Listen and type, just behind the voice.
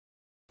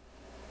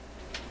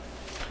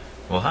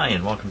Well, hi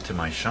and welcome to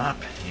my shop,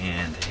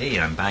 and hey,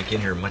 I'm back in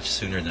here much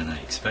sooner than I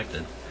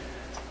expected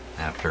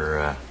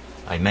after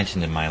I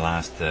mentioned in my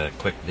last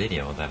quick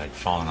video that I'd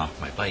fallen off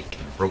my bike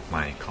and broke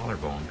my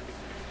collarbone,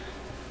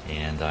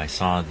 and I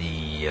saw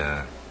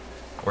the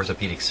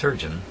orthopedic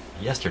surgeon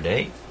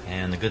yesterday,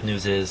 and the good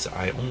news is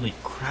I only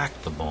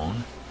cracked the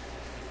bone,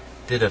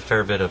 did a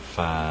fair bit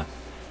of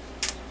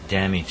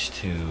damage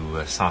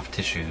to soft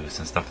tissues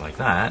and stuff like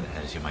that,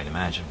 as you might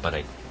imagine, but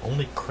I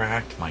only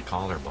cracked my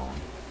collarbone.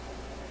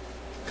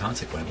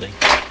 Consequently,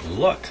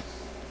 look!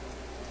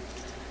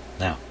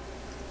 Now,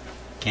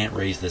 can't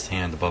raise this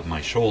hand above my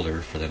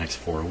shoulder for the next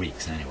 4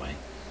 weeks anyway.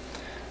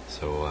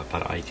 So,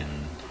 but I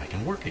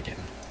can work again.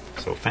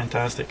 So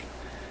fantastic!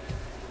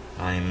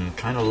 I'm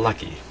kind of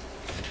lucky.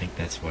 I think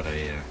that's what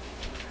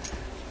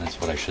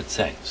I should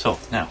say. So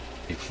now,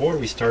 before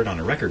we start on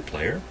a record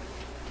player,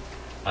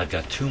 I've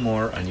got two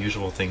more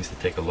unusual things to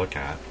take a look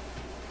at.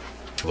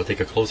 We'll take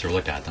a closer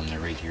look at them. They're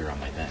right here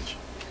on my bench.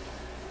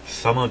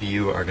 Some of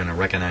you are going to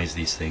recognize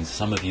these things.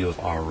 Some of you have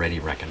already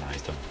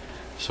recognized them.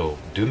 So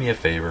do me a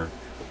favor.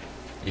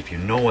 If you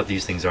know what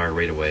these things are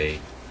right away,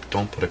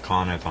 don't put a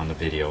comment on the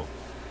video.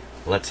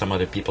 Let some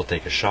other people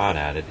take a shot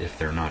at it if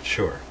they're not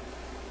sure,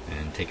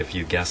 and take a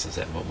few guesses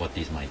at what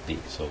these might be.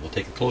 So we'll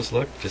take a close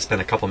look. Just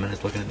spend a couple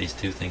minutes looking at these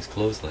two things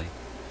closely,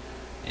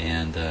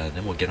 and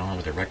then we'll get on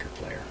with the record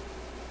player.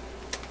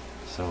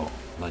 So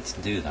let's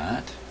do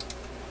that.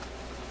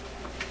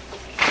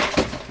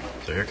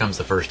 So here comes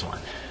the first one.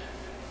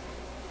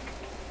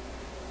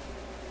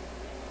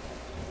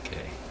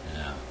 Okay,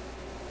 now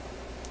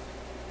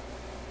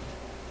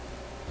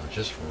I'll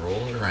just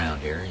roll it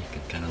around here. You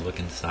can kind of look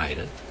inside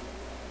it.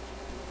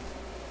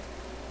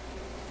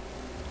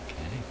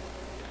 Okay,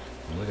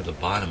 and look at the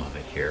bottom of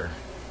it here.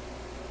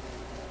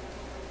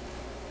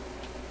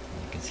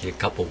 You can see a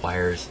couple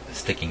wires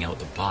sticking out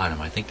the bottom.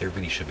 I think there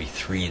really should be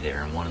 3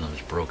 there, and one of them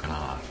is broken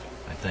off,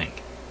 I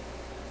think.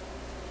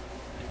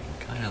 You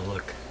can kind of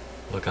look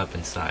up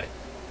inside.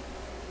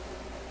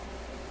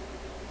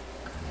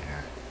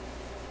 There.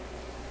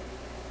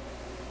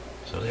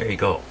 So there you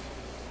go.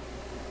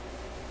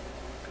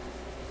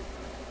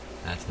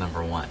 That's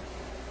number 1.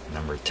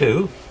 Number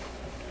 2,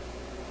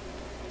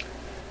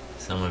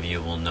 some of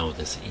you will know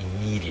this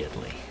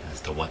immediately as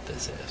to what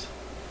this is.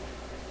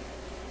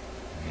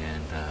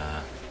 And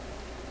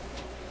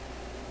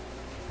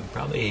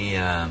probably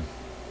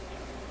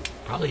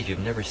if you've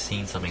never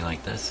seen something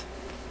like this,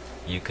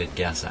 you could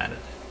guess at it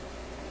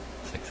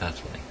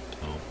successfully.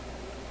 So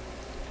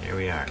here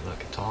we are.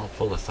 Look, it's all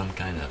full of some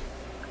kind of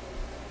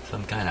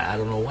I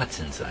don't know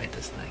what's inside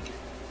this thing.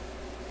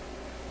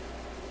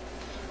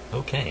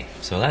 Okay,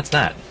 so that's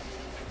that.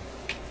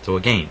 So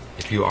again,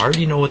 if you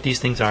already know what these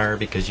things are,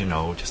 because you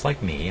know, just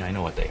like me, I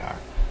know what they are.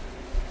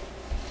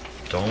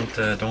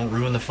 Don't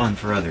ruin the fun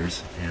for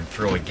others and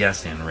throw a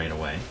guess in right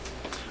away.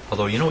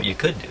 Although, you know what you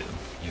could do?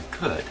 You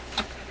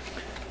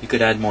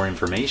could add more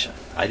information.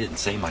 I didn't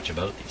say much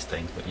about these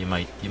things, but you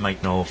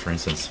might know, for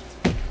instance,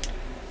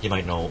 you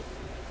might know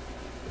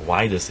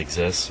why this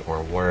exists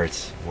or where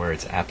its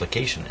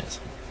application is.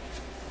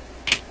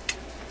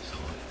 So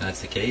if that's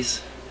the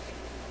case,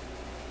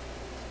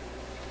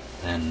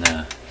 then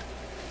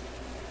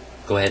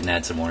go ahead and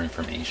add some more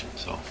information.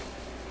 So,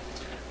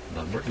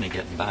 but we're going to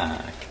get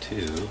back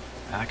to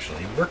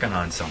actually working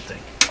on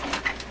something.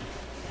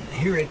 And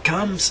here it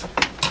comes.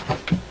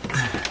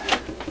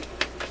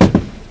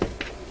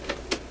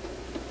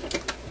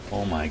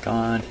 Oh my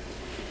God.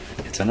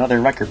 It's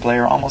another record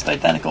player almost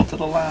identical to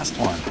the last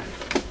one.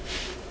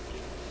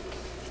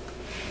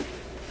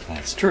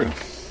 That's true.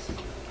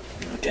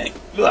 Okay.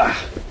 Ugh.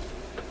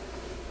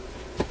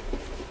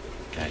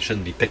 Okay, I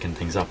shouldn't be picking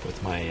things up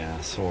with my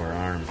sore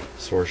arm,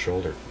 sore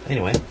shoulder.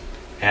 Anyway,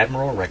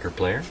 Admiral record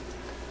player.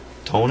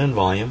 Tone and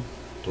volume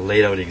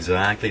laid out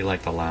exactly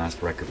like the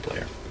last record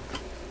player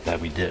that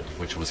we did,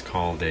 which was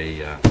called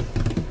a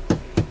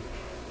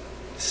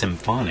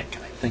symphonic,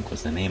 I think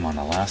was the name on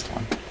the last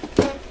one.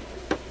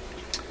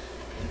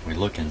 If we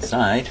look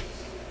inside,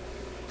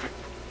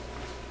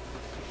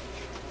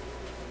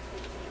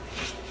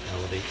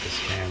 elevate this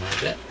camera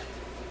a bit.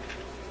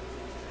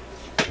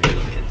 We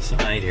look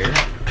inside here.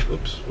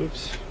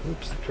 Whoops,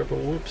 triple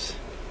whoops.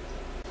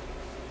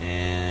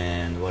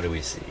 And what do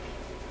we see?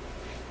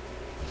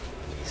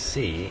 We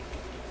see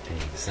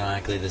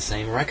exactly the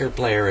same record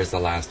player as the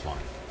last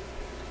one.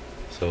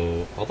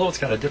 So, although it's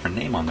got a different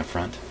name on the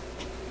front,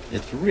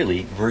 it's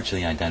really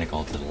virtually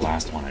identical to the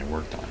last one I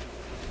worked on.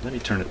 Let me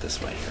turn it this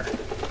way here.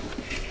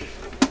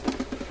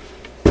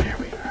 There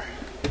we are.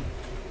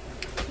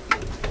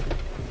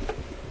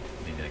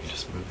 Maybe I can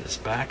just move this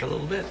back a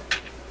little bit.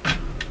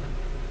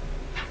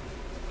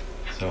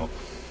 So,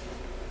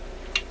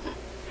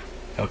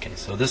 okay,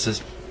 so this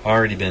has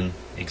already been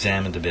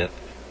examined a bit.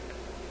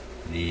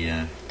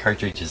 The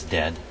cartridge is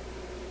dead.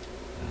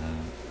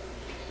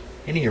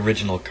 Any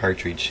original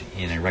cartridge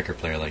in a record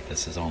player like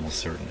this is almost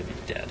certain to be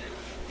dead.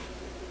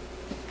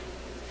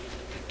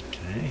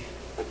 Okay.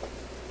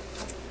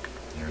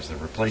 There's the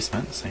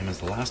replacement, same as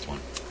the last one.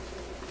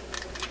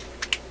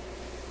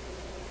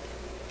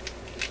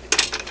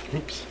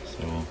 Oops.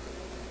 So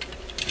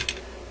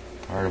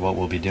part of what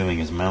we'll be doing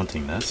is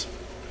mounting this.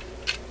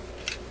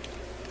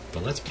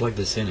 But let's plug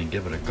this in and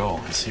give it a go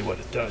and see what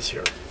it does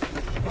here.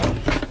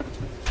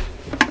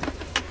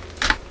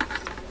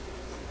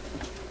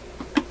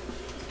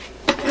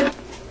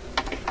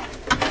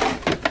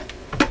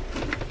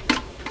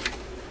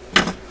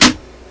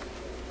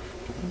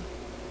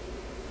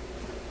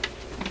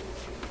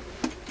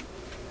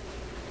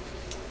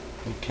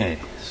 Okay,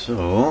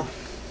 so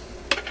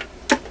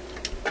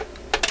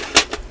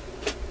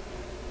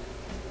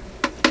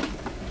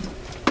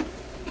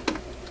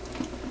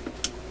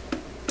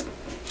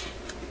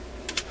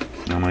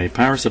now my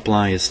power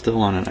supply is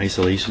still on an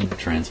isolation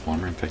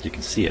transformer. In fact, you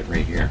can see it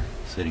right here,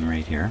 sitting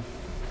right here.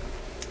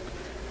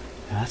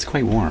 Now, that's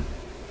quite warm.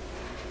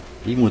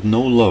 Even with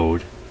no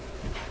load,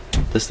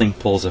 this thing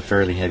pulls a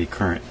fairly heavy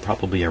current,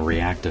 probably a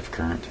reactive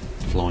current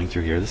flowing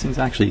through here. This thing's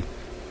actually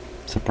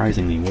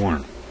surprisingly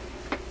warm.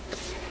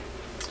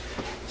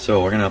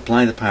 So we're going to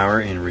apply the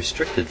power in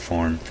restricted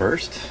form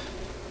first.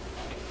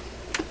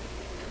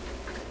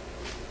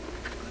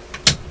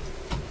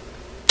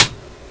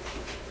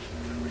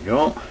 There we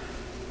go.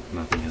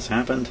 Nothing has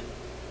happened.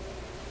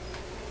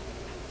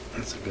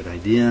 That's a good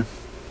idea.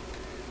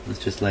 Let's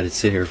just let it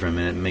sit here for a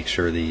minute and make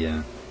sure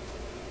the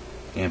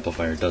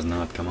amplifier does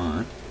not come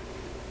on.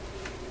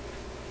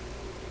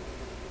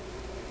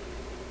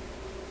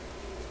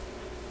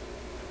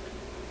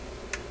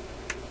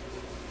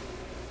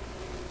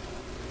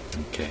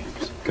 Okay,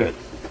 so good.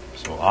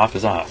 So off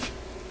is off.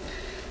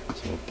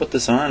 So we'll put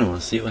this on and we'll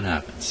see what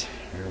happens.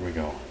 Here we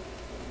go.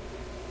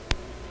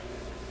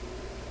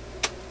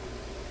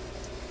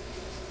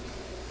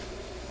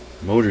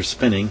 Motor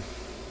spinning.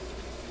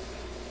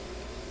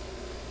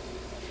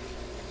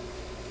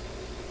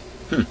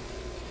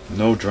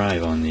 No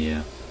drive on the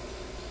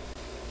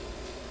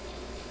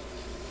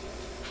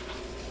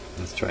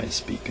let's try the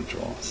speed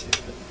control. See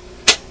if it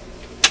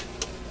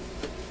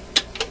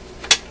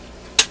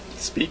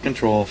speed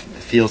control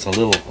feels a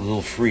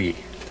little free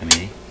to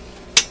me.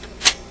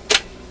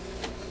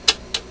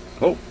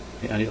 Oh,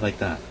 yeah, how do you like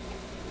that?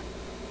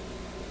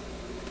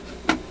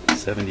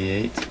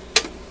 78,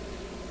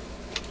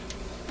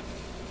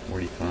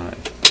 45.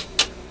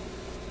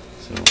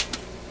 So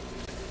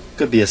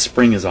could be a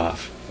spring is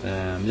off.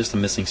 Just a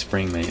missing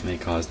spring may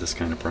cause this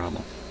kind of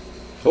problem.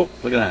 Oh,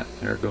 look at that!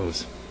 There it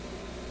goes.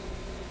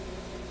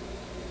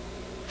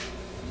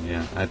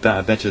 Yeah, I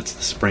bet you it's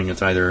the spring.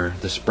 It's either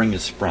the spring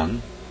is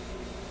sprung,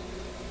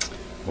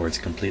 or it's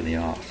completely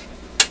off.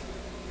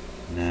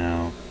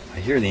 Now, I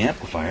hear the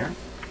amplifier.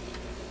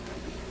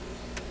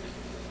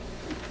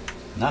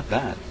 Not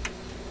bad.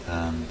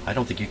 I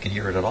don't think you can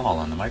hear it at all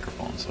on the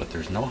microphones, but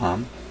there's no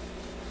hum.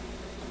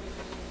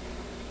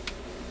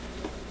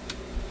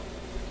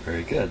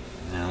 Very good.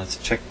 Now let's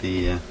check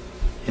the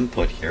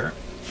input here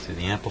to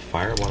the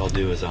amplifier. What I'll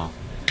do is I'll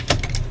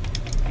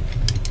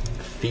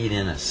feed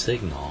in a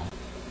signal.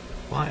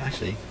 Well,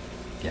 actually,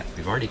 yeah,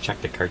 we've already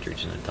checked the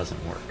cartridge and it doesn't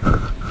work.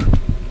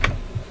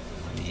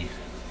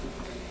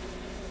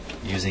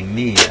 Using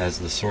me as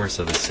the source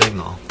of a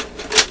signal.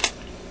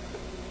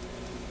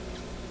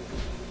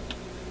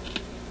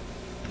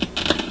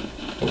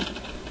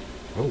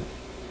 Oh,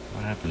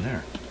 what happened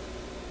there?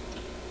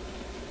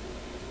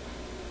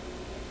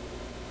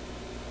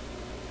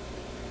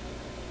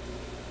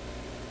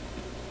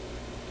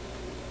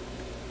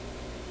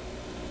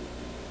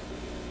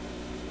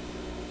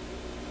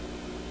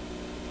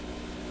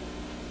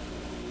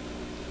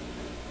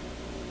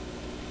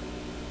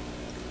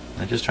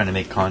 I'm just trying to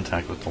make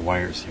contact with the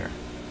wires here.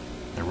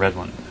 The red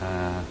one.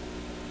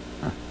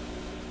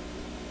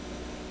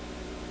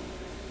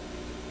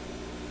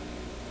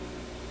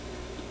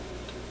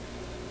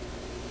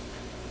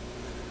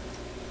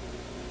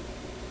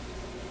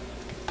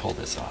 Pull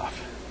this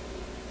off.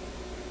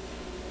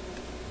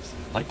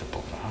 I'd like to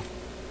pull it off.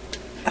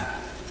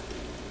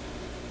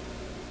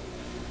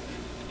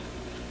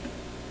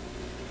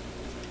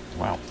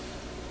 Wow.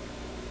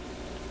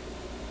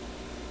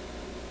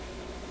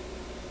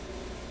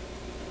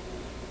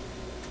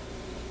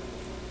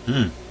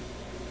 I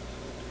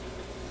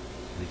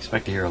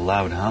expect to hear a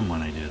loud hum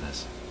when I do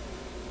this.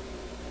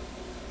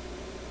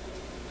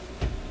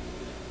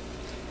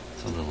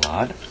 It's a little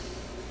odd.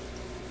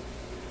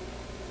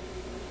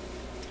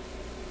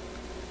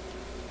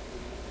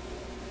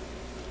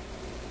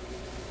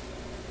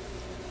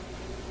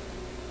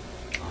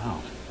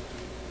 Wow.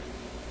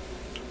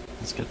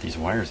 Let's get these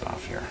wires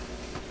off here.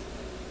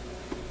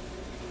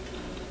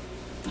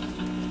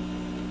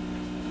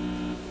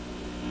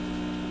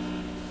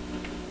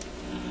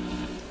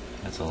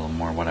 That's a little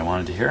more what I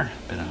wanted to hear.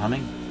 A bit of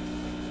humming.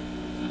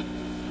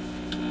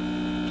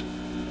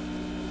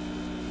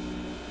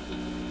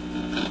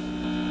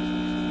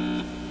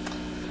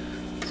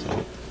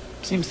 So,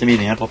 seems to me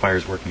the amplifier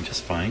is working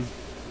just fine.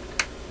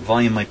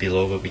 Volume might be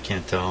low, but we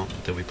can't tell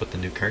until we put the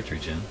new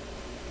cartridge in.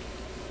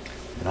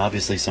 And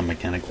obviously some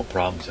mechanical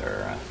problems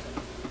are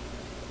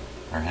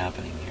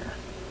happening here.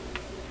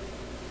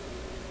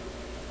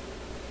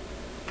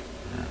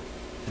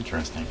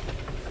 Interesting.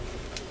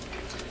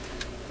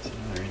 So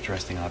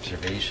interesting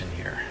observation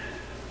here.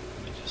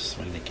 Let me just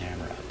swing the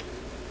camera up.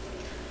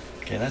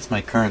 Okay, that's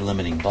my current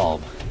limiting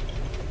bulb.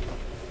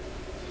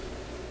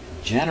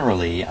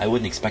 Generally, I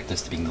wouldn't expect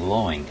this to be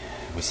glowing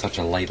with such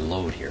a light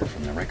load here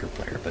from the record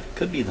player, but it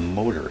could be the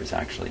motor is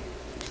actually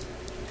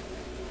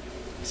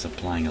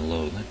supplying a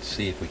load. Let's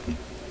see if we can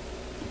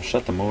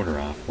shut the motor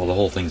off. Well, the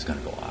whole thing's going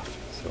to go off,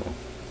 so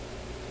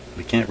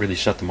we can't really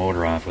shut the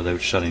motor off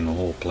without shutting the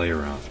whole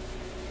player off.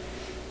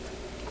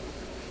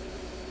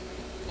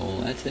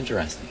 Oh, that's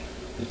interesting.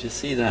 Did you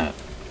see that?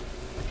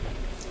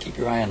 Keep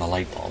your eye on the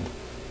light bulb.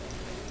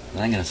 And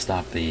I'm going to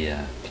stop the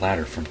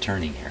platter from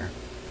turning here.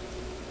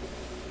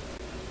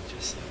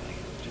 Just see if I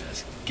can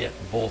just get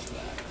both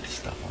that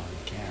stuff on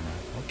camera.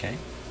 Okay.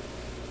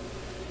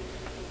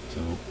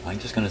 So I'm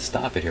just going to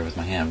stop it here with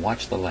my hand.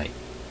 Watch the light.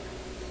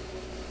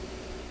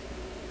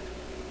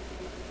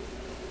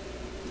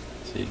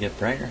 See it get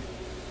brighter?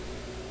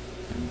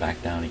 And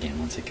back down again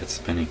once it gets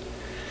spinning.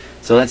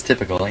 So that's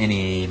typical.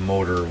 Any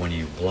motor, when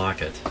you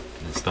block it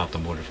and stop the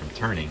motor from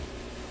turning,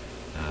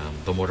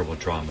 the motor will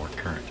draw more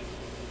current.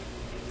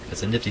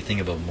 That's a nifty thing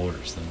about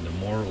motors. The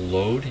more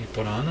load you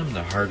put on them,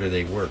 the harder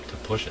they work to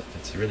push it.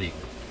 It's really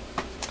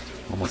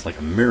almost like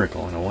a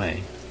miracle in a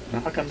way. Now,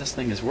 how come this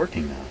thing is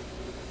working now?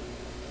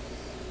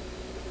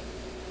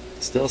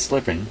 Still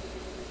slipping.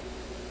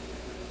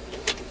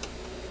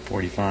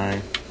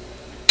 45,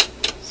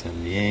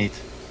 78.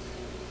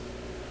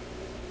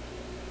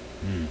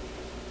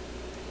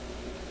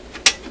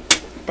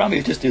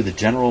 Probably just do the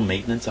general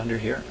maintenance under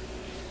here.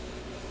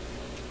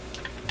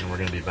 And we're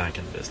going to be back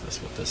in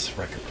business with this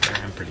record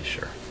player, I'm pretty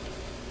sure.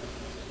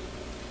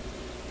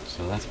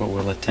 So that's what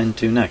we'll attend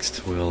to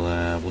next.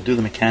 We'll do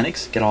the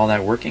mechanics, get all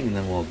that working, and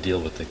then we'll deal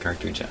with the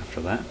cartridge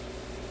after that.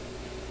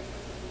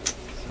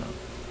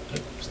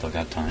 So, still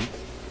got time.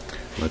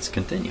 Let's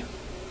continue.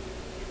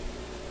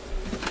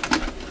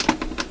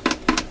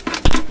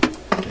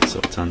 Okay, so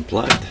it's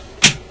unplugged.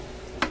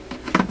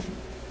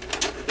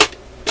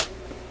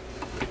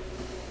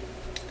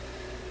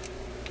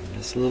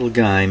 This little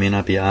guy may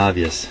not be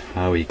obvious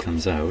how he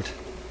comes out.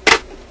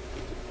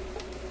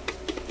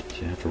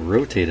 You have to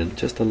rotate it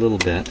just a little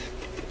bit.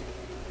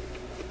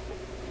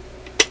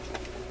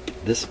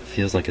 This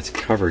feels like it's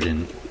covered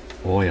in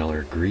oil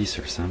or grease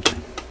or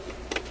something.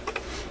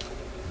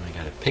 I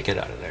gotta pick it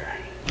out of there.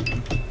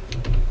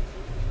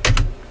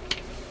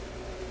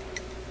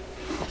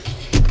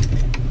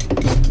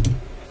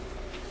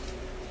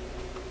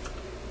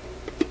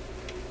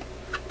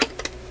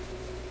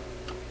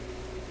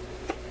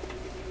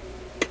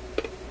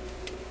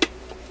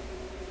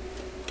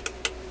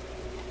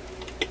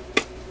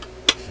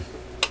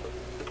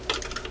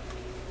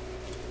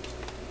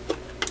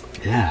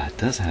 Yeah, it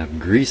does have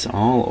grease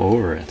all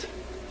over it.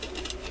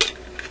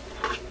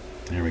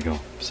 There we go.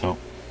 So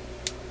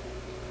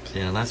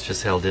yeah, that's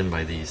just held in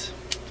by these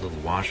little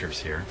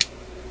washers here.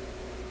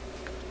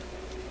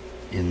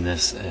 In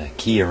this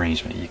key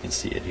arrangement, you can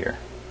see it here.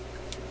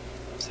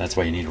 So that's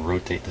why you need to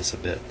rotate this a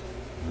bit.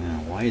 Now,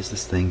 why is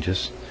this thing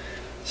just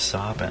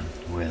sopping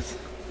with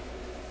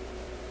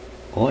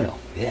oil?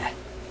 Yeah.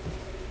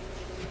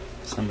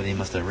 Somebody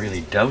must have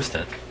really doused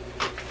it,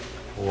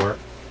 or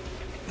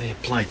they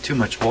applied too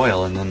much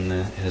oil and then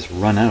it has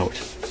run out.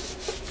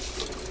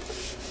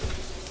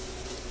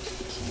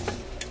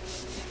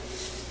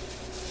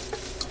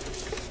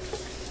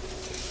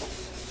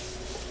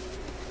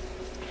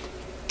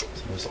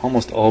 So there's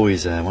almost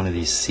always one of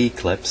these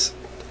C-clips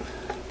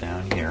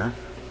down here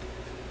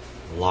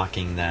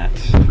locking that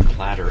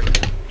platter in.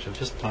 So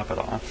just pop it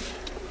off.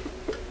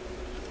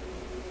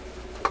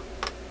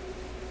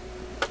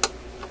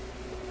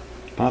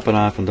 Pop it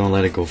off and don't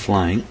let it go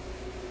flying.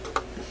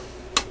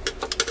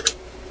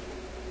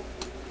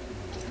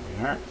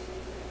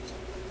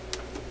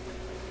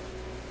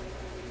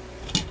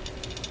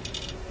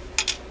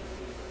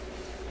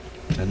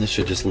 And this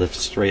should just lift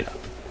straight up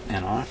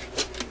and off.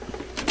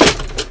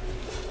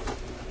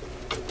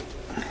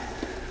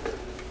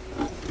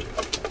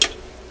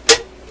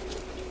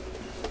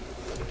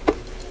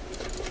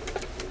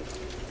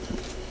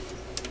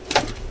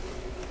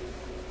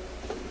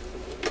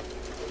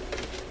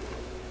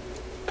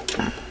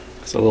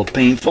 It's a little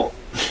painful.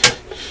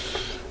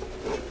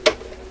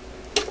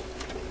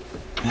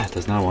 That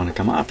does not want to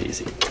come off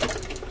easy.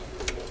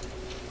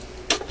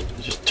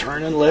 Just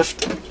turn and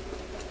lift.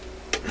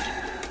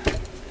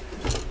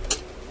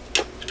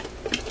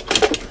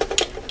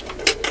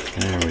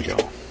 There we go.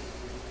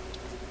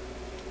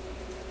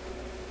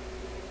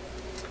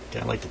 Okay,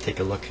 I like to take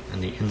a look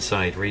on the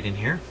inside right in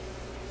here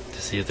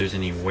to see if there's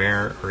any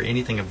wear or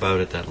anything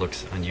about it that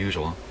looks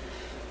unusual,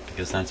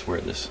 because that's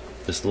where this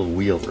little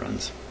wheel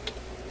runs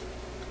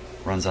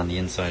on the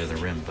inside of the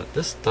rim. But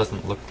this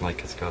doesn't look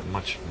like it's got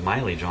much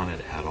mileage on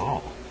it at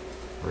all.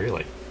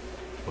 Really.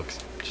 Looks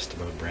just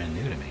about brand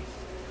new to me.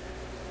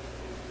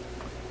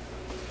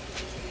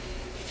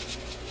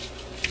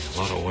 A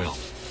lot of oil.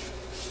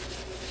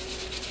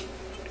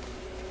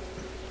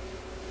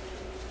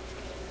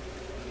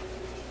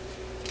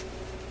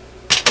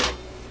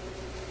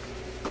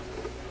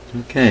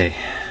 Okay.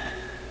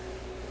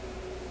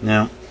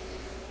 Now,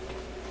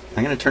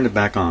 I'm going to turn it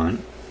back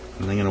on,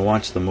 and I'm going to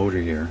watch the motor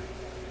here,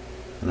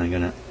 and I'm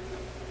going to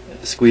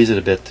squeeze it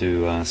a bit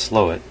to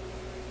slow it.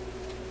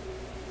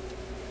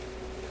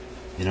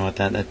 You know what,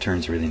 that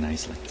turns really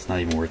nicely. It's not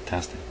even worth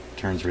testing. It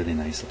turns really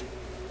nicely.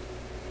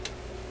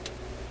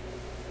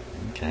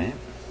 Okay,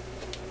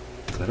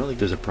 so I don't think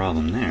there's a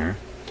problem there.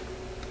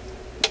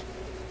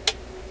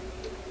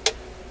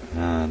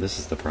 This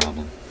is the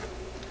problem.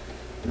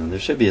 Now, there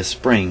should be a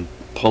spring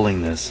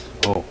pulling this.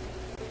 Oh,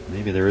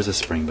 maybe there is a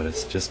spring, but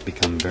it's just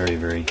become very,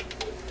 very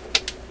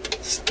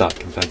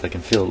stuck. In fact, I can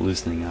feel it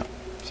loosening up.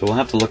 So we'll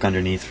have to look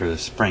underneath for the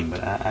spring,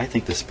 but I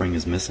think the spring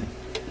is missing.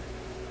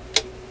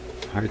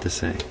 Hard to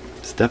say.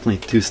 It's definitely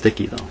too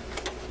sticky though.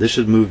 This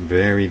should move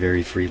very,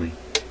 very freely.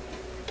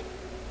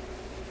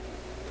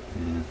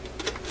 Yeah.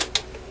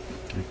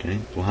 Okay,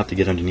 we'll have to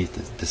get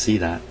underneath to see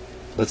that.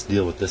 Let's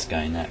deal with this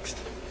guy next.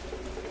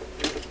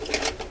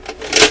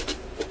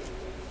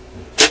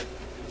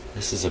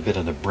 This is a bit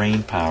of the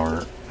brain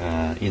power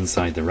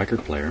inside the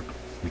record player.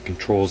 It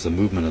controls the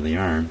movement of the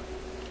arm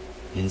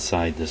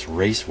inside this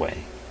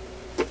raceway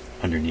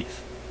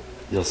underneath.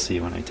 You'll see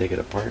when I take it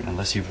apart,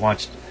 unless you've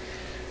watched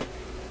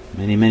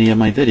many of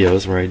my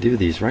videos where I do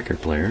these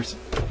record players.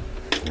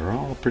 They're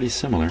all pretty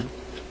similar.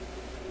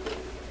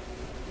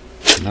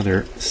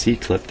 Another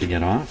C-clip to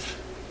get off.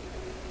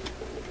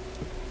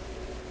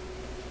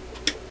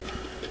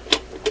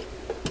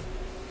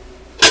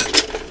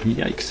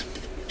 Yikes.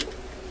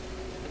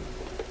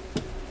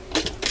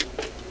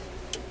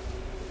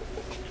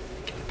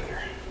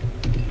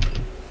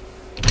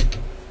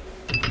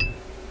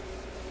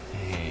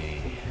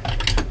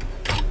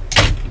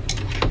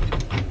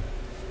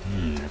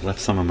 I've left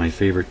some of my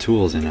favorite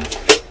tools in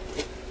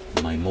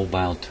my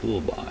mobile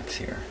toolbox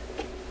here.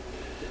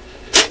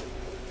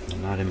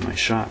 Not in my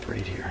shop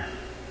right here.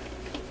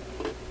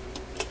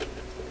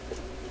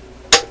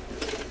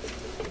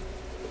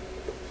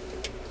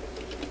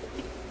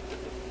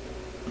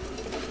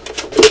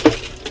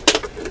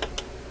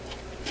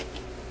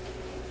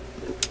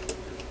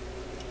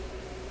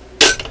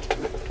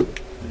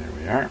 There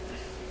we are.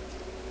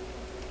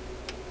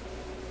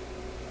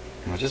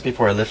 Now, just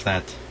before I lift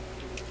that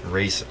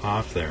race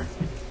off there,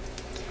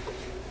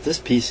 this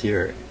piece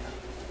here,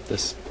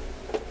 this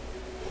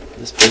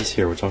piece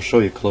here, which I'll show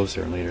you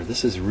closer later,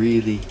 this is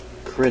really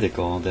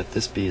critical that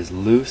this be as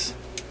loose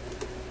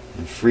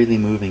and freely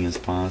moving as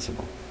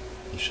possible.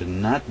 It should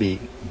not be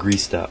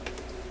greased up.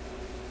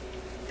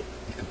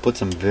 You can put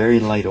some very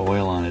light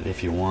oil on it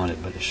if you want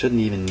it, but it shouldn't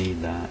even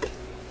need that.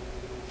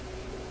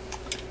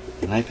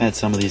 And I've had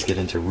some of these get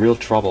into real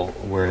trouble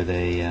where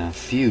they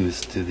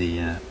fuse to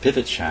the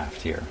pivot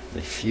shaft here.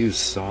 They fuse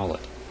solid.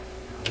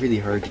 Really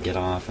hard to get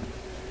off.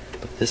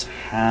 But this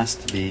has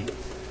to be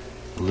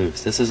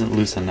loose. This isn't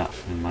loose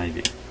enough in my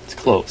view. It's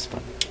close,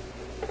 but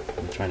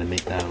I'm trying to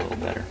make that a little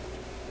better.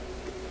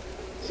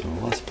 So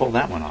let's pull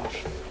that one off.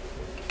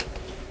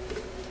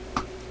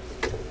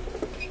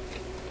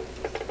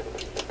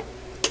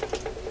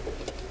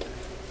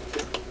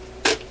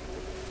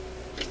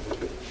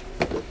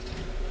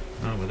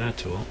 Not with that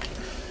tool.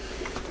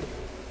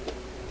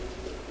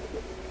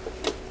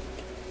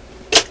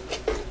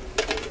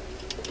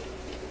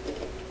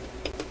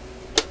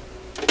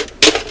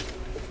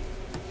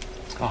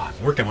 Oh,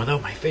 I'm working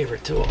without my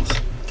favorite tools.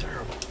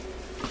 Terrible.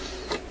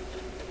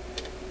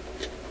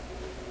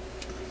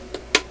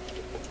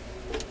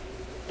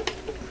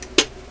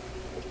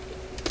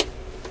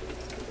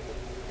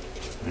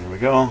 There we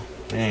go.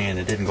 And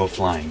it didn't go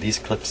flying. These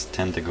clips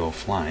tend to go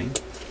flying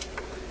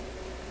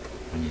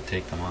when you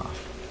take them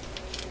off.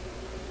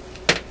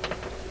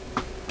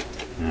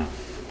 Now,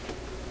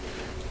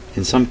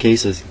 in some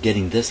cases,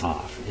 getting this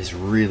off is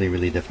really,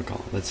 really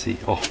difficult. Let's see.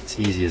 Oh, it's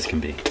easy as can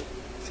be.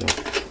 So,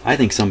 I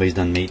think somebody's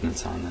done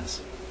maintenance on this.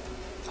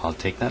 I'll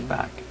take that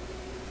back.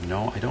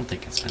 No, I don't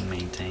think it's been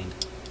maintained.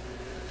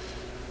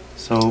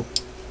 So,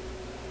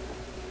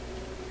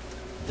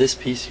 this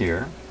piece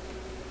here,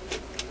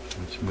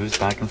 which moves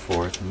back and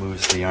forth,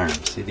 moves the arm.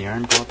 See the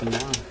arm go up and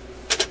down?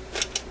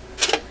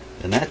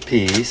 And that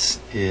piece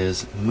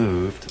is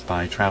moved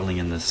by traveling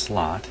in this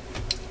slot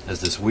as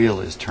this wheel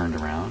is turned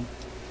around.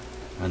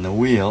 And the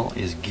wheel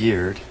is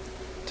geared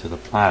to the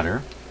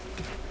platter,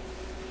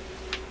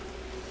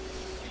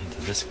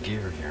 into this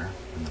gear here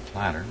in the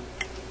platter.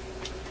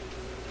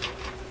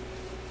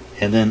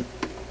 And then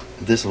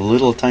this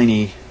little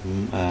tiny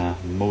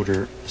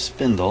motor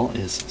spindle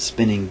is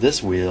spinning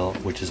this wheel,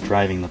 which is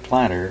driving the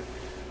platter,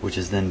 which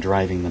is then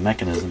driving the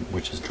mechanism,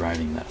 which is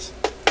driving this.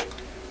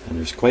 And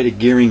there's quite a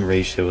gearing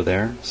ratio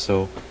there,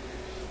 so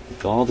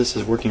if all this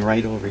is working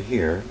right over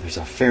here, there's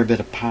a fair bit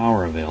of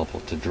power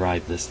available to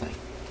drive this thing,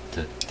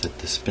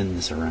 to spin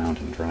this around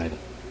and drive it.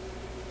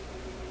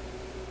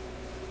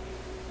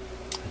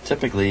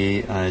 Typically,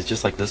 it's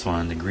just like this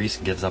one, the grease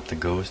gives up the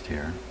ghost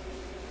here.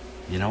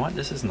 You know what,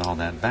 this isn't all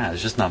that bad.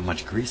 There's just not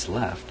much grease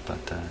left,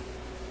 but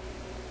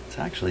it's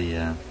actually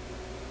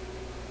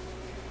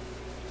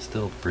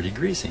still pretty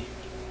greasy.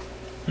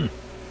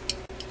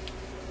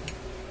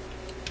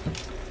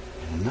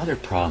 Another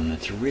problem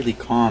that's really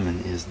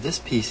common is this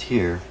piece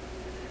here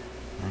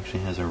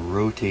actually has a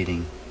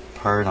rotating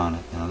part on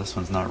it. Now this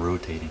one's not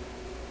rotating.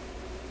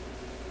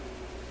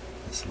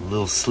 This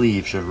little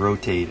sleeve should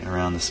rotate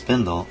around the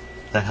spindle.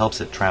 That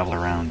helps it travel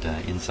around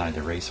inside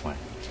the raceway.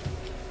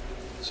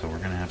 So we're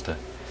going to have to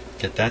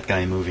get that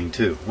guy moving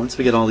too. Once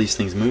we get all these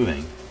things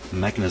moving, the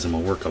mechanism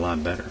will work a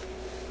lot better.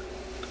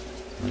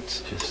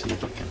 Let's just see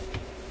if we can...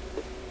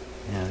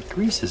 Yeah, the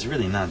grease is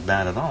really not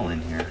bad at all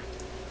in here.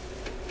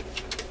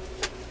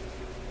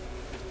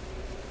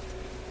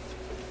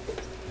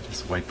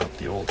 Just wipe up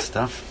the old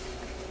stuff.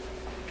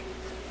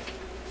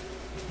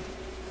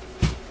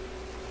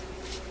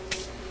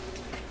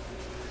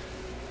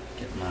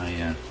 Get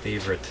my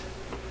favorite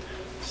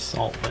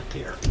solvent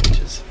here, which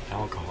is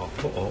alcohol.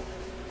 Uh-oh.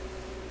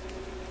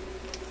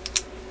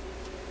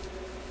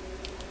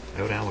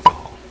 Without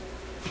alcohol.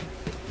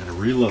 Gotta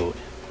reload.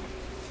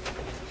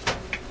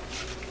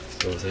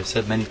 So as I've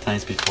said many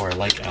times before, I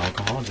like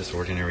alcohol, just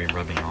ordinary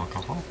rubbing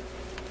alcohol.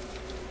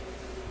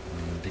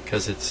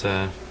 Because it's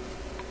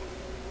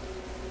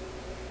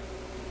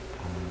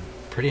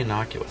pretty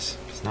innocuous.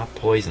 It's not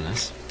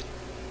poisonous,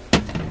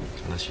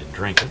 unless you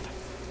drink it.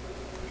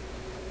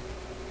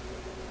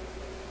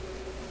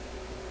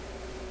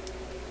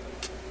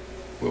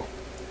 Whoa.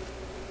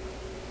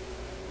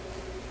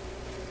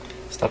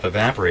 Stuff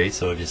evaporates,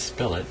 so if you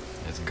spill it,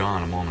 it's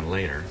gone a moment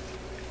later.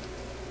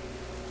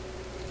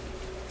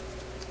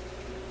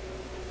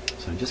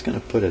 So I'm just going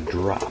to put a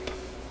drop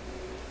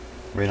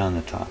right on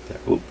the top there.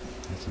 Oop,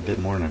 that's a bit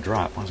more than a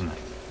drop, wasn't it?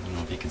 I don't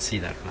know if you can see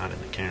that or not in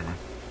the camera.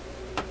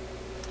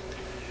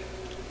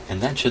 And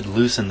that should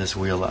loosen this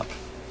wheel up.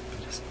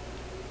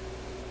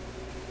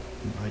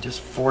 I just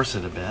force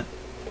it a bit.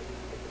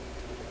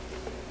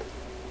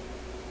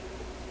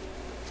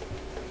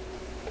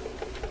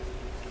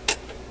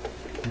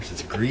 Notice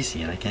it's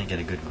greasy and I can't get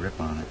a good grip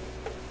on it.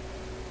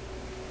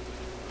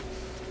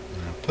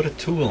 I'll put a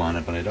tool on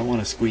it, but I don't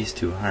want to squeeze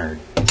too hard.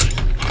 I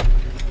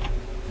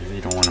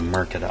really don't want to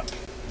mark it up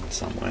in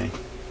some way.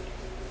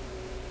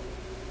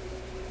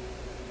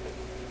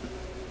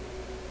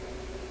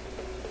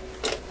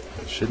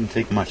 It shouldn't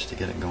take much to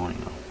get it going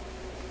though.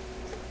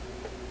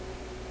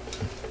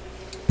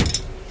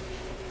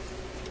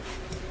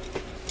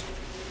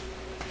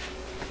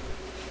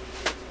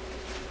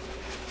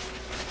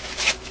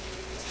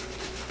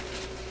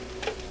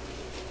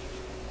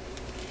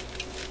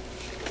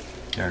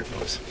 There it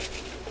goes.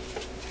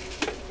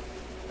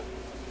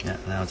 Yeah,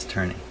 now it's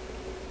turning.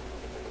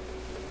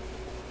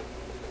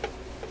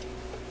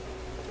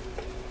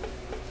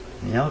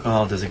 The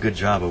alcohol does a good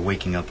job of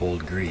waking up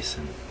old grease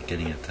and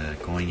getting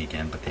it going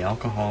again, but the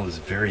alcohol is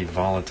very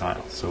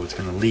volatile, so it's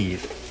going to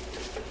leave,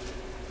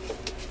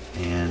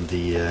 and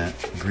the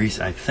grease,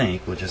 I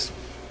think, will just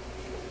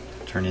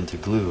turn into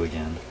glue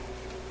again.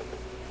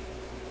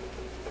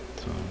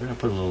 So we're going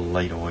to put a little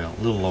light oil,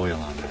 a little oil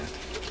on that,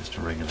 just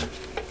a regular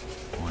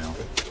oil.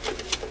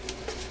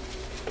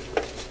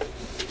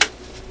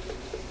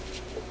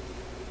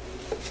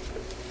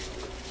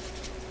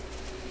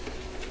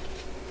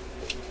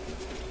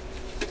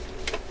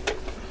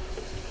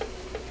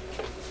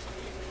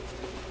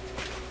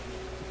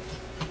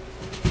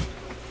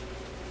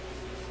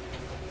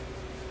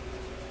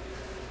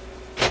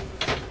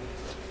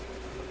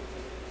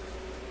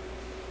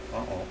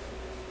 Uh-oh.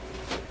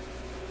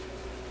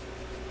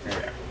 There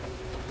we are.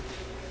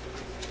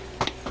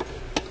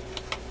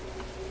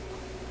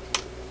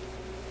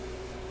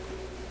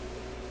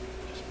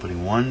 Just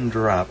putting one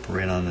drop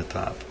right on the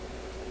top.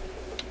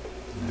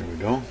 There we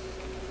go.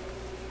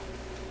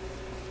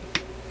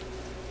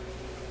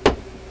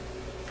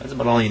 That's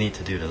about all you need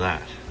to do to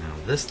that. Now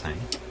this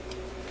thing,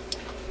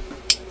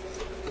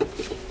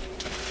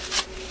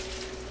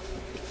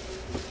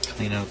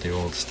 clean out the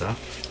old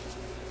stuff.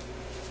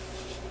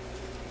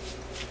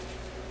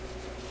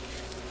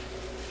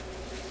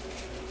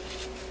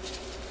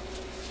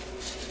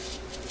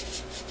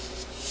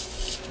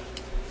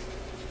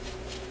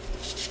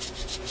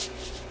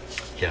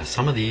 Yeah,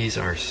 some of these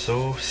are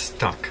so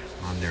stuck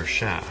on their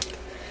shaft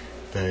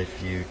that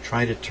if you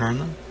try to turn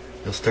them,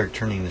 you'll start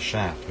turning the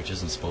shaft, which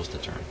isn't supposed to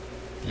turn.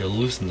 You'll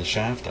loosen the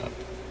shaft up,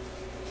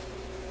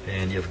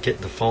 and you'll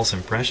get the false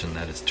impression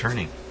that it's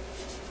turning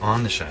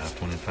on the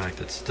shaft, when in fact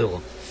it's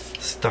still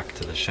stuck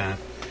to the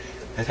shaft.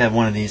 I've had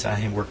one of these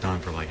I worked on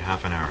for like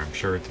half an hour. I'm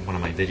sure one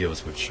of my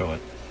videos would show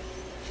it.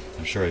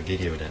 I'm sure I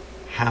videoed it.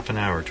 Half an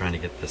hour trying to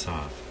get this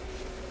off.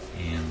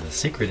 And the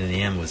secret in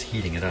the end was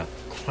heating it up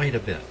quite a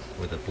bit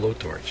with a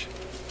blowtorch.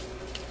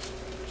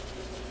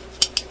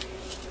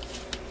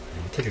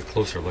 And we'll take a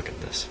closer look at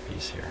this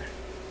piece here.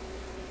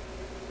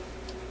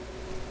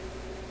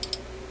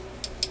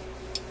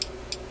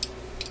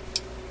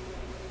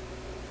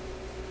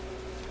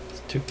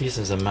 It's two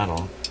pieces of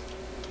metal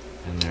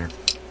and they're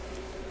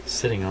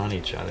sitting on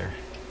each other.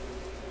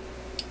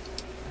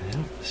 They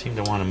don't seem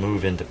to want to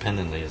move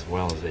independently as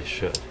well as they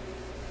should.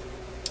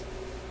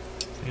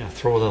 I'm going to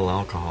throw a little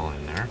alcohol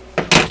in there.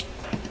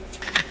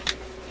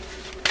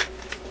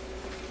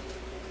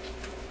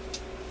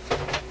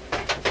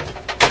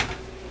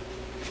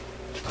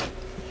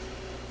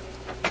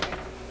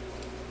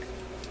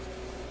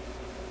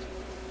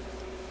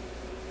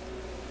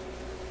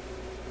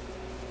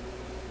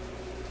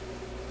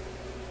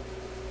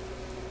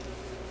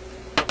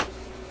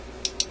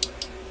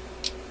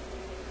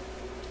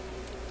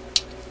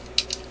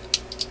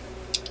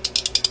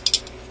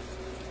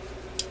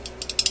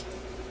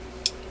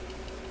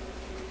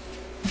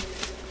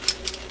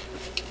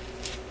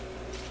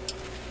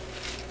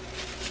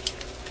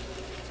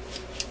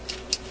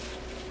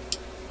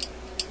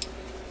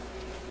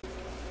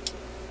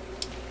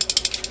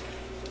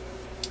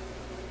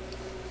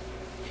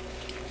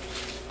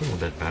 A little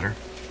bit better.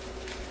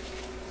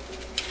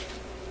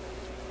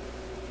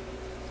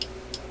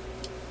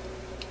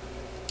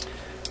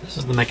 This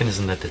is the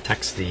mechanism that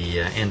detects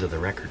the end of the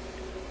record,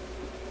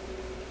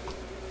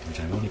 which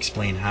I won't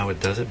explain how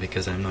it does it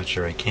because I'm not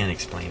sure I can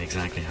explain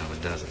exactly how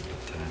it does it.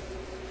 But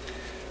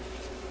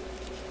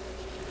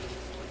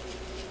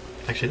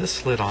actually, this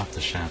slid off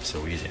the shaft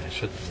so easy. I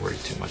shouldn't worry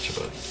too much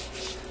about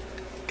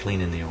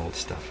cleaning the old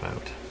stuff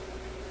out.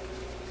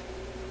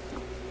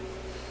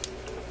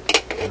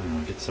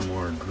 I'll get some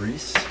more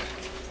grease.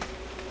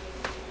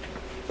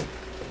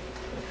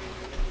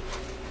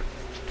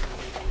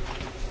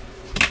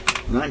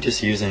 And I'm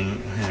just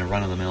using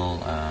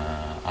run-of-the-mill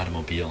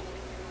automobile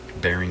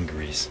bearing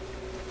grease.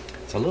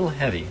 It's a little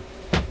heavy.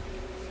 You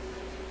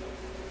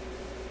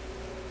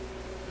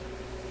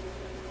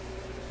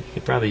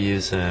could probably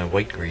use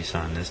white grease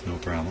on this, no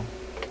problem.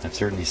 I've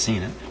certainly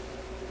seen it.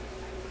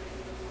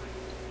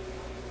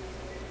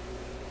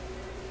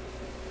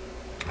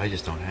 I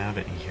just don't have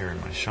it here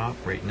in my shop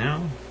right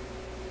now.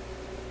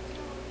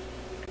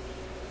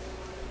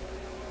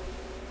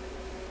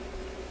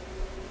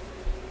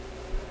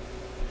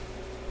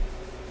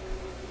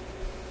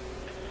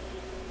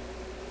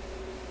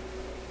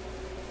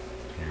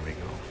 There we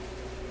go.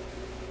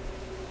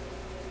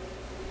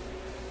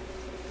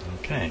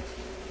 Okay.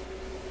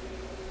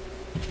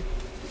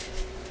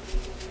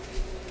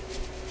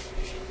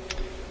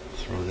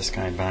 Throw this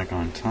guy back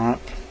on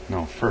top.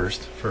 No,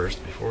 first,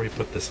 before we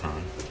put this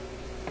on,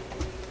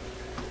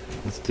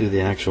 let's do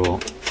the actual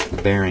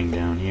bearing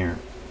down here.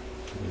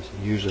 There's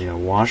usually a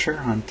washer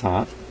on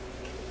top.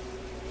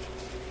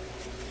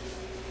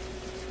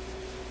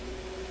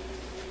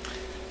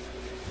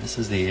 This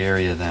is the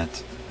area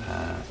that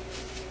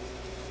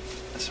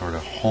sort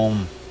of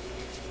homeowners,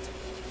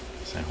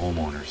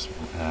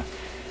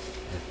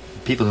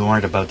 people who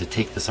aren't about to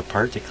take this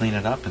apart to clean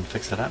it up and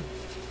fix it up,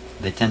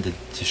 they tend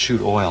to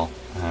shoot oil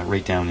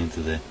right down into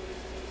the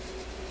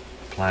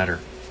platter.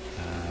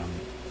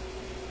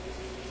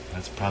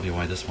 That's probably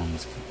why this one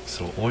was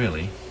so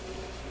oily.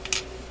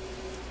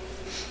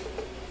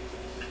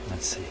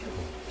 Let's see.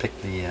 We'll pick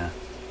the.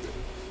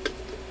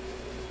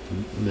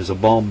 There's a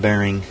ball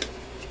bearing.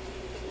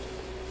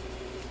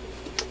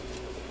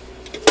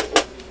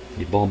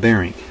 A ball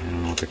bearing. I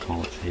don't know what to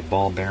call it. A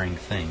ball bearing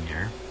thing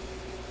here.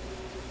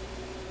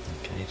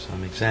 Okay, so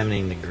I'm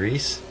examining the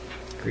grease.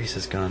 The grease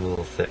has gone a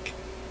little thick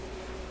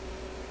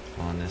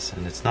on this,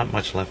 and it's not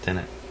much left in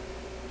it.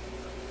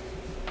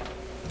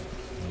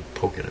 Let me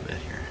poke it a bit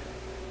here.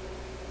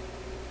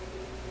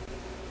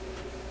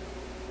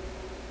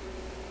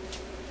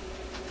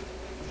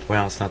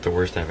 Well, it's not the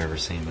worst I've ever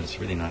seen, but it's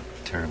really not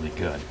terribly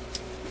good.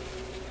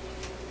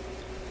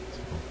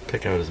 So we'll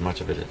pick out as much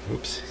of it,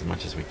 as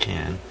much as we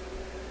can.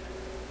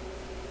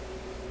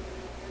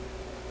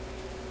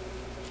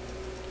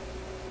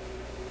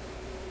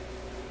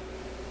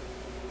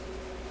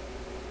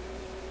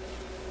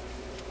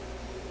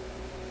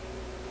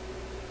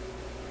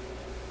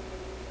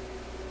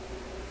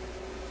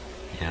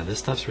 Yeah, this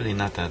stuff's really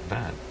not that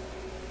bad.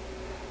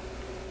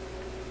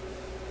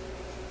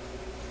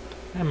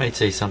 I might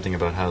say something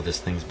about how this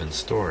thing's been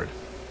stored.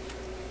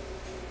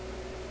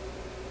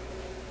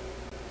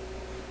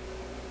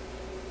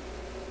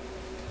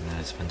 And that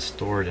it's been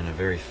stored in a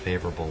very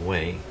favorable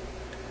way.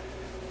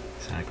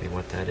 Exactly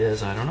what that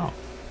is, I don't know.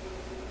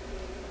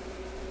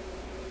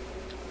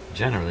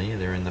 Generally,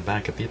 they're in the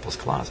back of people's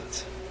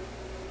closets.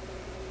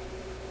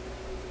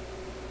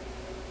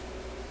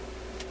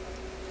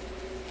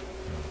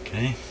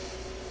 Okay.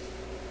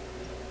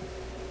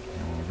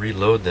 And we'll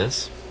reload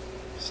this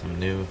with some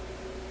new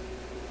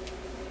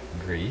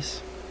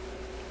grease.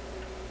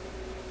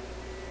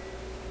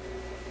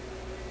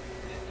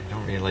 I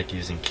don't really like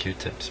using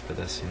Q-tips for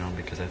this,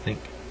 because I think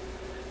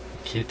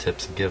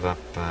Q-tips give up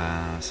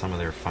some of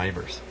their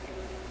fibers.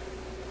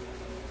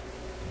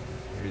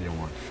 I really don't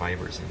want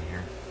fibers in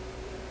here.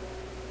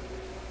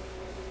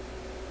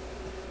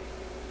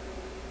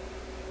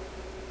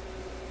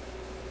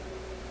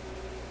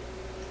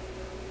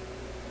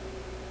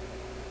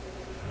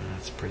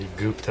 That's pretty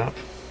gooped up.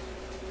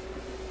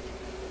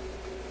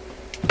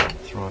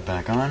 Throw it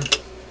back on.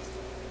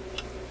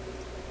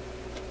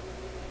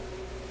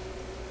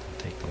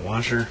 Take the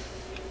washer.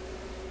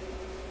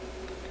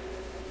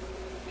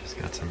 Just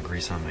got some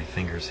grease on my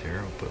fingers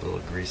here. We'll put a little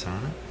grease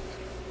on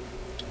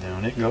it.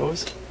 Down it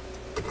goes.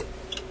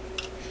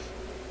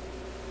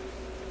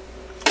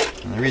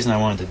 And the reason I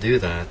wanted to do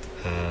that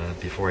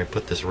before I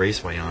put this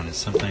raceway on is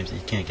sometimes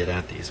you can't get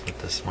at these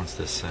with this once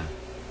this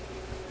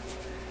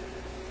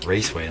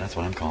raceway, that's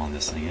what I'm calling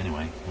this thing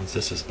anyway, once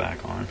this is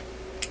back on.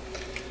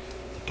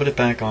 Put it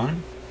back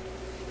on.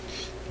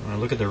 I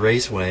look at the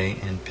raceway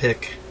and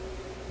pick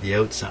the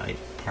outside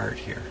part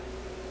here,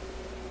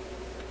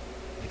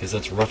 because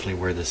that's roughly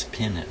where this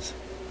pin is.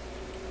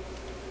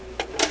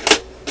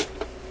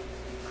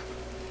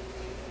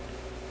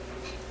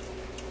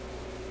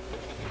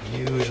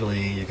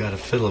 Usually you got to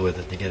fiddle with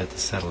it to get it to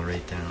settle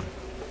right down,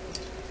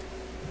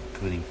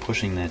 including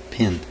pushing that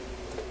pin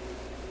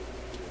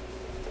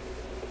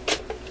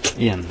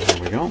in.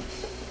 There we go.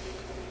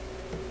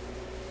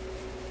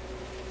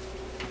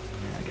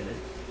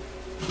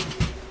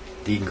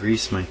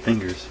 degrease my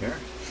fingers here.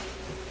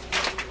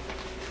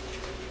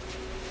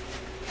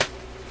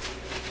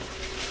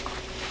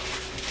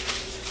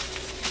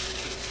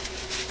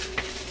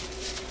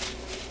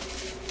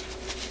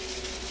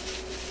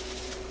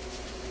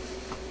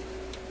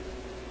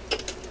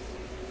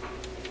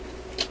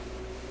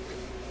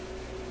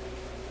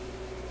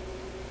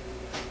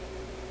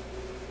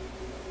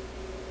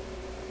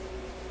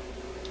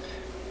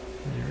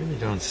 I really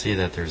don't see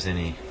that there's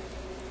any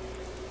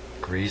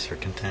grease or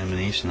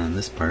contamination on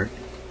this part.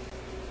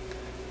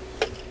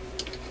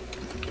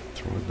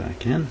 Throw it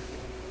back in.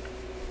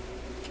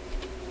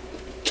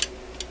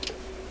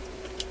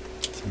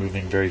 It's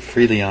moving very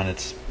freely on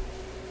its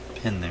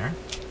pin there.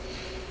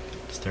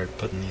 Start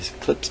putting these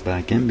clips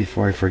back in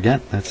before I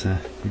forget. That's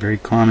a very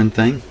common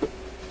thing.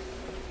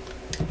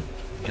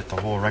 Get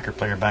the whole record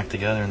player back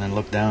together and then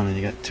look down and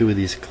you got two of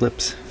these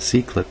clips,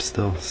 C-clips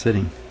still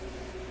sitting.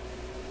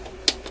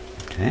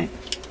 Okay.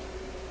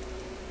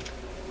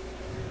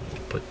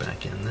 Put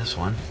back in this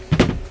one.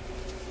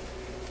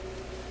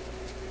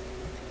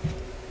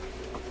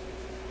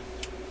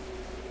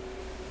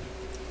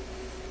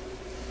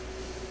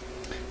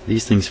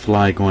 These things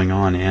fly going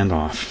on and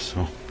off,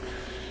 so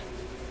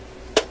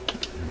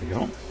there we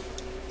go.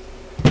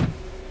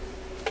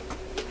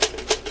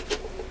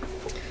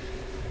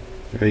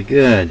 Very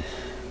good.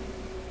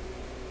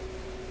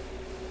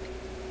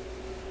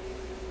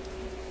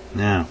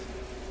 Now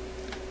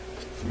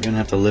we're going to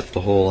have to lift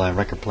the whole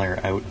record player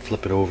out and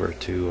flip it over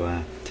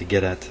to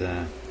get at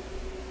the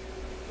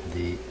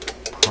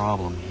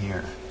problem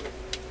here.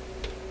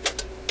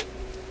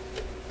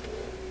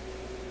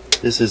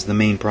 This is the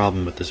main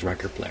problem with this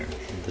record player,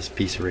 this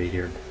piece right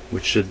here,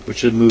 which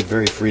should move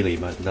very freely,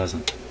 but it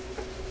doesn't.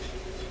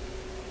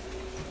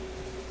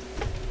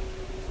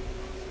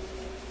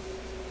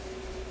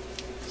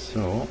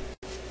 So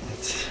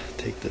let's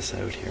take this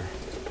out here.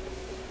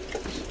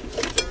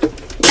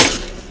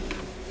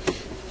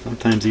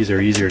 Sometimes these are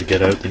easier to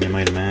get out than you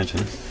might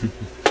imagine.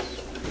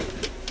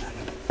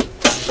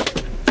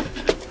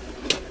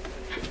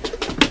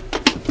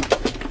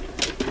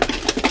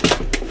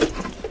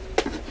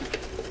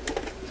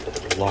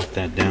 Lock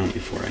that down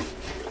before I...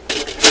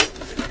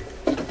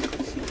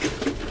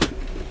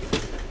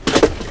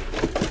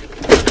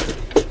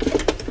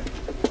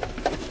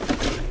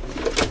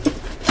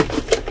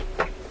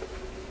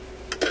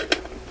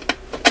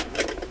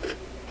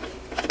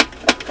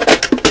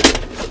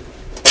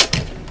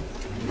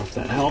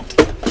 That helped.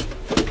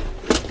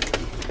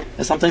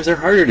 And sometimes they're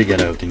harder to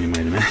get out than you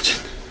might imagine.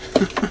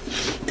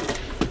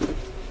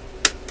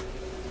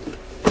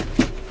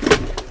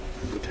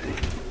 Okay.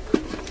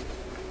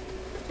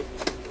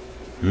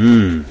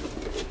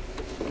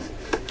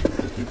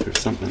 I think there's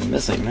something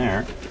missing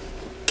there.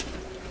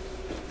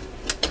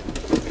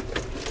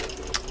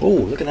 Oh,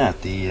 look at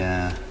that.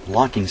 The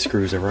locking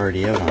screws are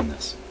already out on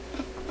this.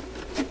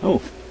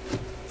 Oh,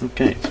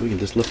 okay. So we can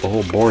just lift the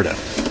whole board out.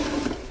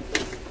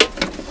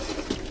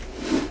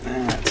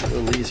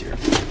 Easier.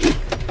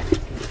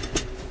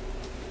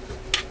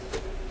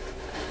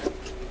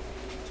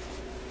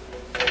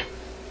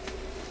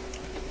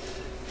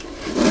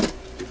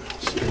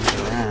 Spin it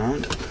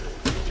around.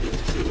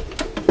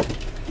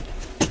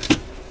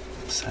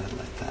 Set it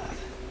like that.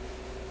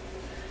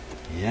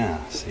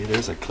 Yeah, see,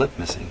 there's a clip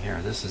missing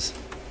here. This is,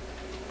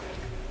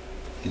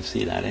 you can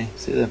see that, eh?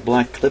 See that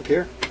black clip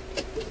here?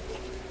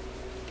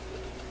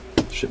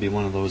 Should be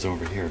one of those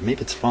over here.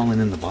 Maybe it's fallen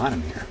in the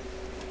bottom here.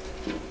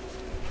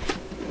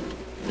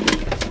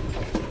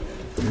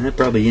 And that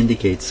probably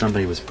indicates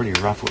somebody was pretty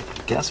rough with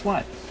it. Guess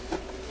what?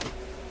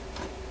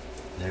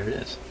 There it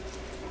is.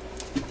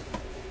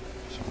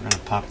 So we're going to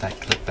pop that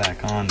clip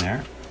back on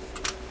there.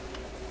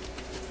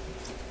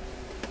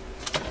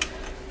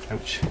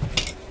 Ouch.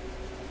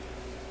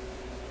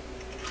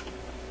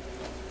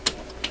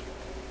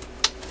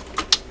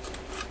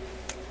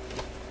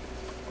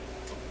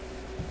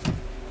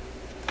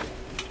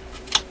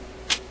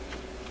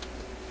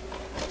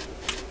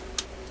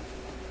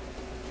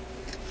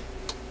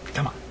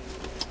 Come on.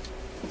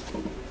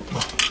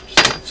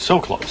 So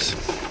close.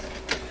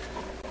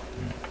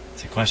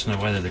 It's a question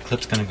of whether the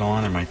clip's going to go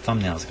on or my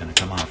thumbnail's going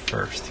to come off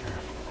first here.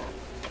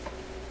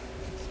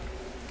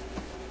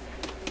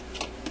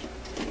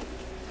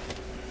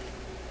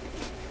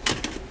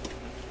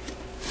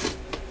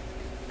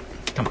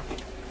 Come on.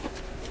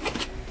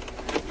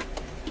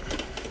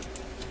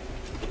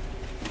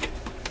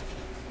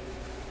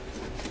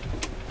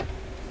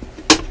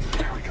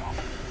 There we go.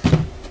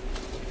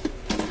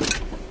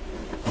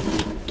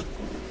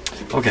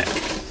 Okay.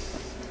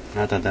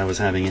 Not that that was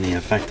having any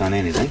effect on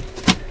anything,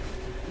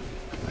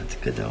 but it's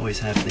good to always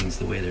have things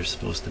the way they're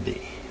supposed to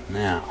be.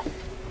 Now,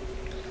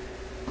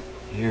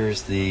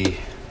 here's the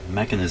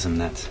mechanism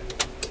that's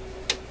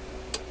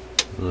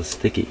a little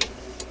sticky.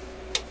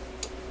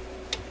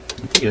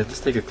 Let's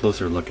take a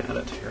closer look at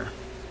it here.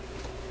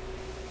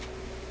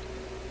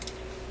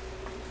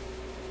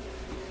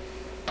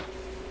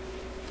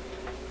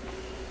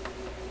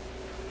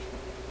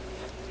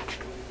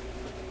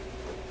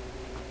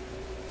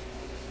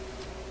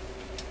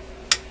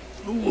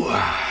 Ooh.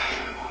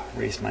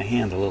 placed my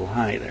hand a little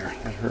high there.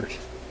 That hurt.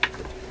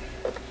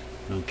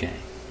 Okay.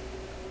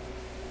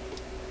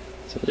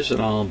 So this should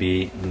all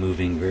be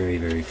moving very,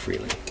 very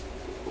freely.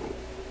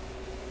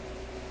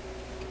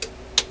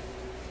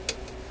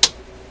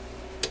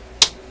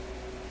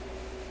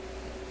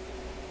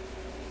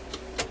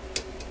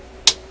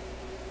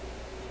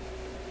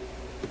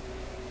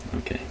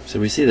 Okay, so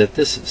we see that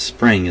this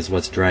spring is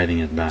what's driving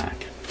it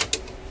back.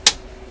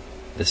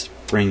 This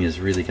spring has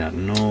really got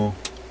no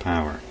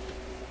power.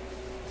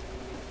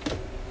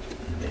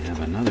 And we have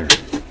another.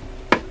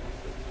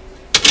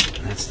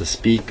 That's the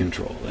speed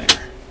control there.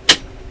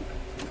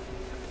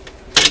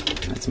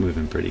 That's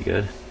moving pretty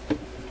good.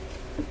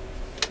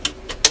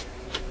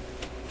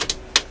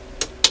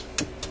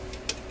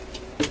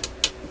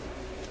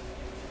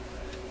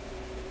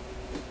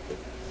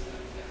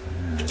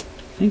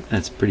 I think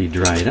that's pretty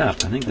dried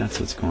up. I think that's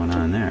what's going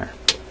on there.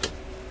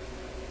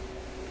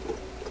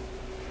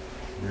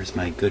 Where's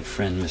my good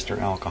friend Mr.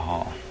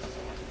 Alcohol?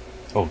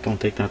 Oh, don't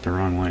take that the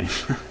wrong way.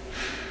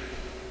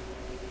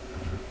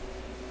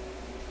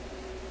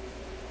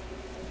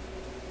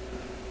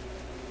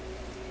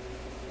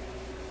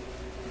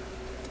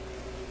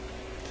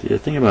 See, the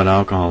thing about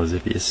alcohol is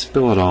if you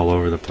spill it all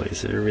over the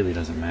place, it really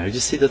doesn't matter. Did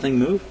you see the thing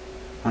move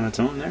on its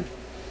own there?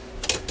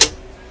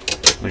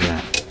 Look at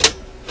that.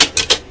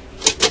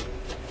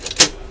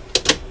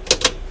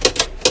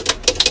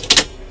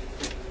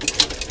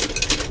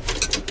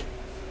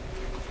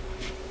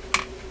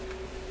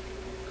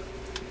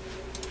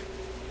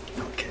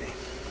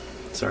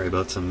 Sorry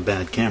about some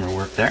bad camera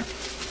work there.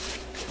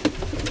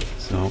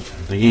 So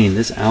again,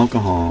 this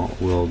alcohol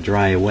will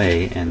dry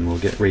away and we'll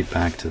get right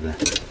back to the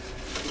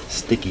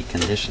sticky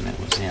condition it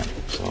was in.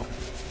 So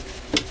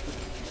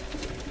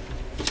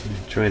I'm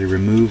going to try to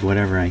remove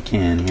whatever I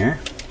can here.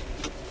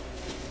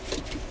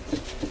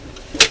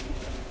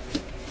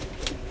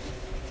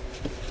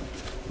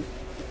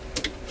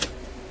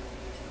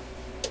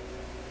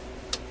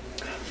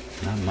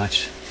 Not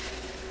much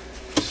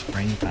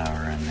spring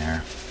power in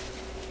there.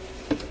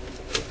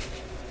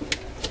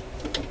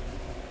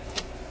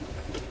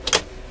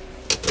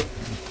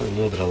 Put a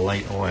little bit of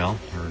light oil,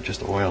 or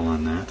just oil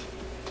on that.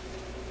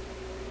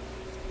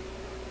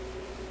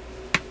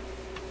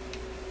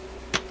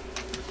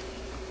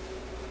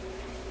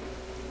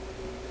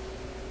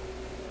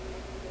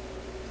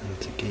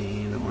 Once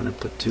again, you don't want to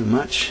put too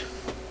much.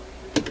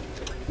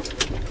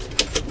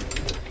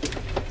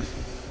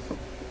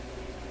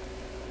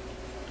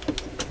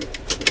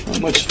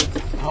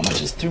 How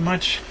much is too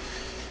much?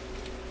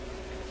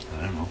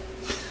 I don't know.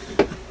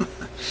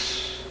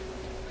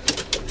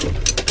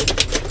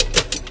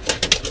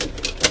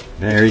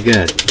 Very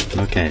good.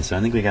 Okay, so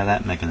I think we got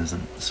that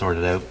mechanism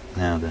sorted out.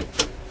 Now the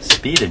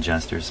speed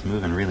adjuster's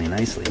moving really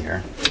nicely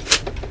here.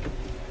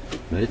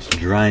 But it's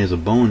dry as a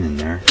bone in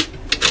there.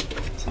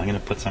 So I'm going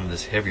to put some of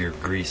this heavier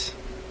grease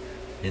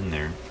in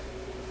there.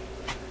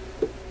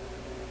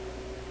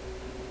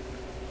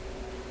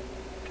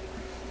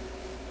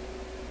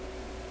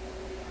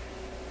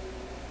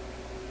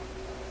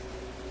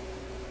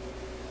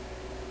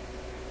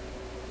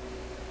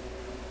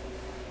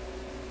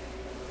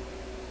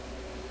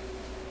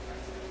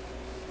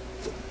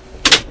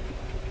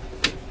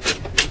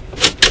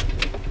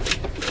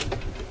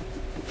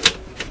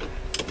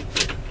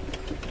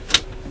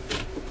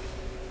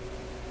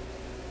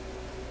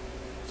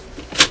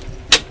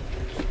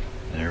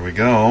 There we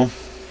go.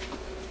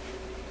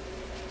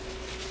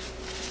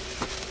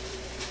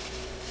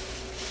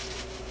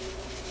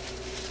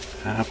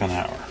 Half an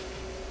hour.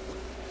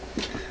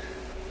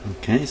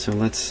 Okay, so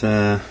let's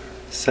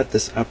set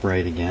this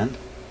upright again.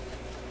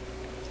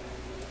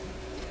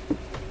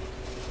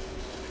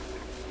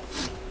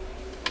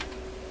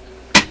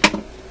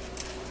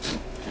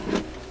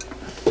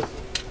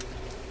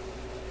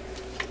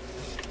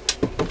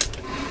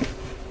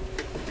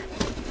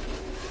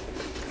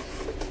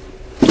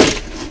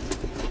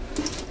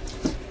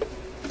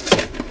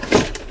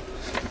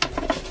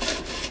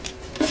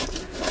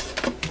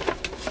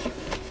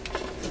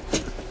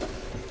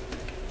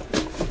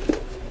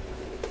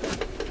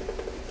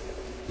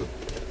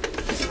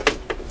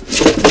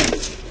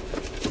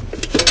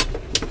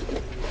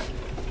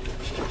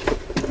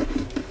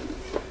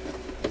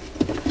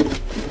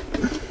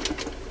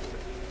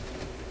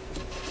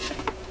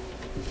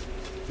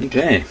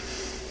 Okay.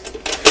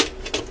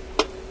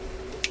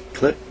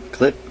 Clip,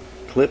 clip,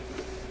 clip.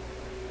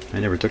 I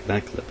never took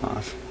that clip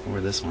off,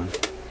 or this one.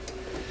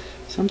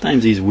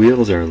 Sometimes these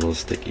wheels are a little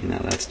sticky. Now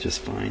that's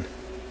just fine.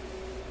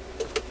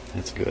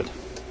 That's good.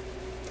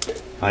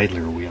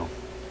 Idler wheel.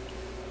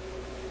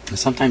 And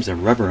sometimes the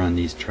rubber on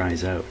these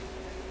dries out.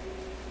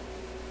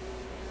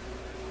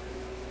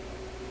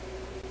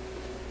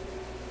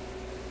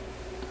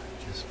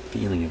 Just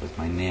feeling it with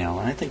my nail.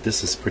 I think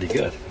this is pretty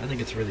good. I think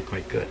it's really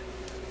quite good.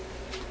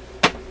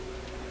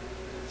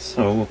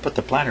 So we'll put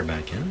the platter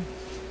back in.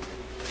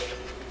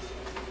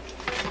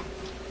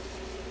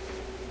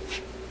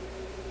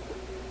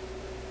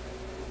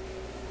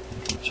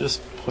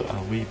 Just put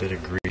a wee bit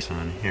of grease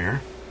on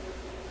here,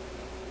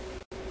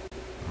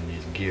 on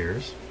these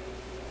gears.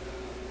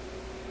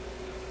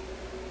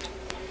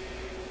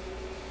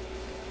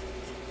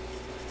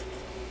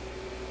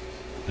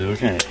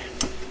 Okay,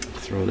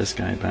 throw this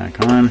guy back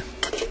on.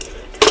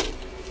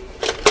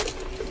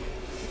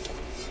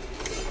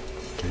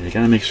 Okay, you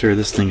gotta make sure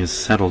this thing is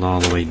settled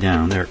all the way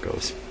down. There it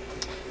goes.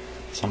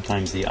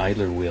 Sometimes the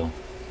idler wheel.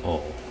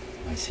 Oh,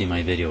 I see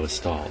my video is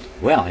stalled.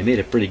 Well, I made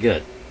it pretty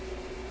good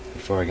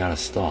before I got a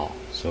stall.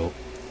 So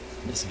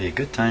this would be a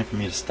good time for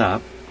me to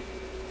stop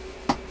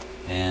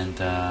and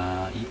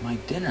eat my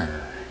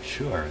dinner.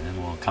 Sure, and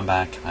then we'll come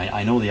back.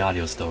 I know the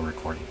audio is still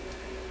recording,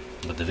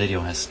 but the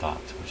video has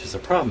stopped, which is a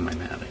problem I'm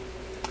having.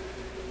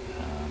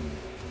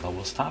 But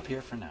we'll stop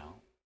here for now.